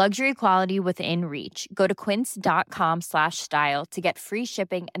 Luxury quality within reach. Go to quince.com/style to get free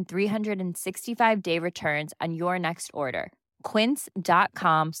shipping and 365-day returns on your next order.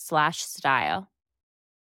 Quince.com/style.